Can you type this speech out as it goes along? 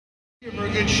Here for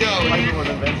a good show.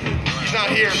 He's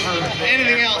not here for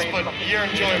anything else but your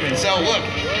enjoyment. So look,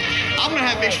 I'm gonna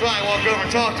have Big Ryan walk over and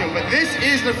talk to him, but this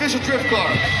is an official drift car.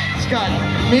 It's got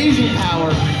amazing power,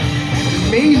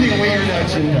 amazing weight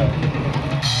reduction,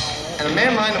 and a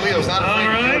man behind the wheel is not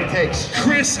afraid to do what it takes.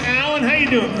 Chris Allen, how you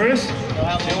doing, Chris?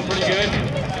 Doing pretty good.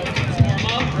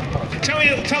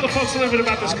 Tell the folks a little bit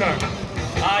about this car.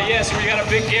 So we got a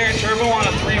big Garrett turbo on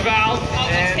a 3-valve,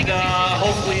 and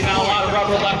hopefully not a lot of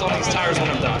rubber left on these tires when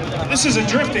I'm done. This is a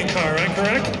drifting car, right?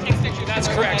 Correct? That's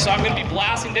correct. So I'm going to be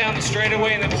blasting down the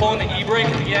straightaway and then pulling the e-brake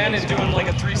at the end and doing like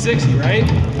a 360, right?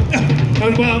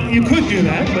 Well, you could do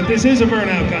that, but this is a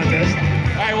burnout contest.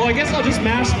 All right, well, I guess I'll just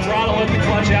mash the throttle, let the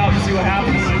clutch out, and see what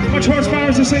happens. How much horsepower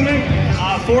is this thing, man?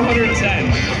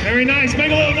 410. Very nice.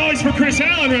 Make a little noise for Chris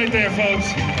Allen right there, folks.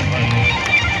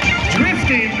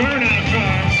 Drifting burnout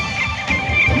cars.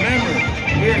 Remember,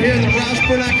 we are here in the Roush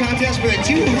Burnout Contest with a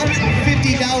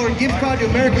 $250 gift card to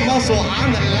American Muscle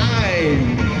on the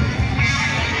line.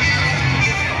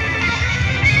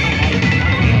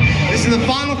 This is the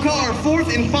final car,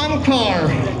 fourth and final car.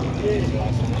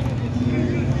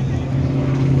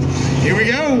 Here we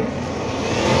go.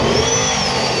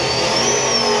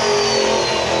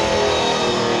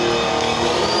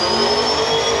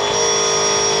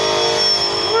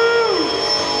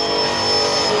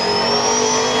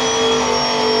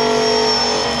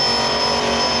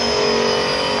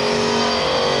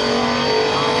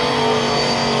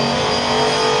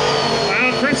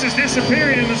 Is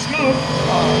disappearing in the smoke.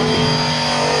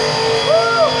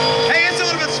 Hey, it's a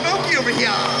little bit smoky over here.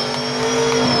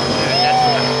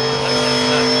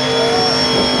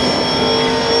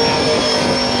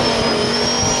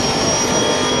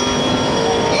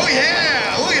 Oh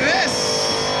yeah, look at this.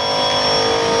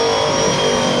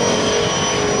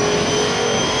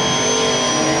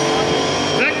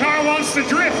 That car wants to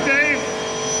drift, Dave.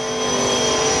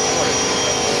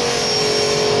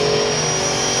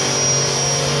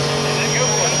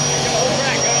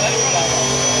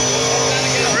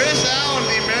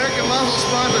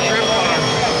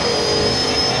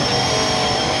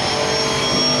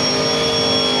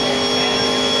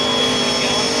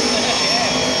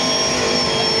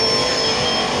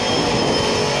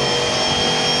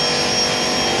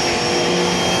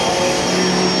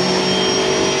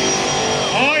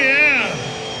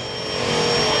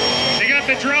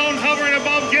 Drone hovering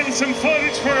above, getting some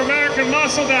footage for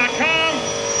AmericanMuscle.com.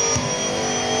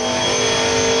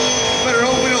 Better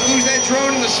hope we don't lose that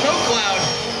drone in the smoke cloud.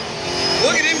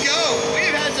 Look at him go. We've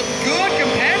had some good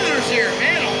competitors here.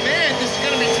 Man, oh man, this is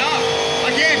going to be tough.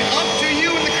 Again, up to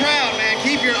you in the crowd, man.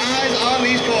 Keep your eyes on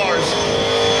these cars.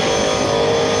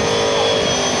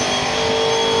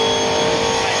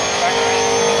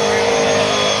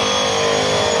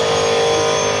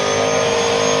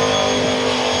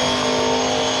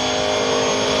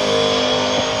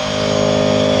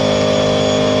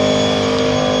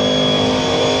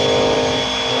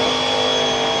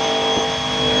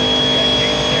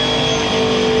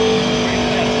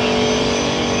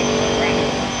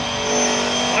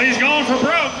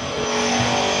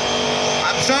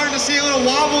 Starting to see a little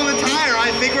wobble in the tire.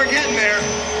 I think we're getting there.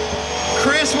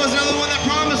 Chris was another one that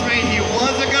promised me he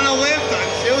wasn't going to lift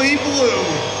until he blew.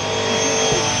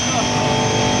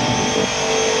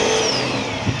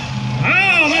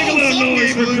 Oh, make a little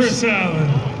noise for Chris Allen.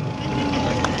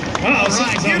 All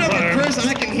right, give it up for Chris.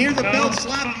 I can hear the belt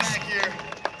slapping back here.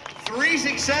 3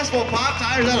 successful pop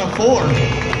tires out of 4.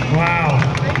 Wow.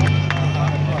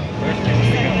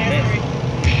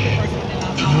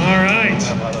 All right.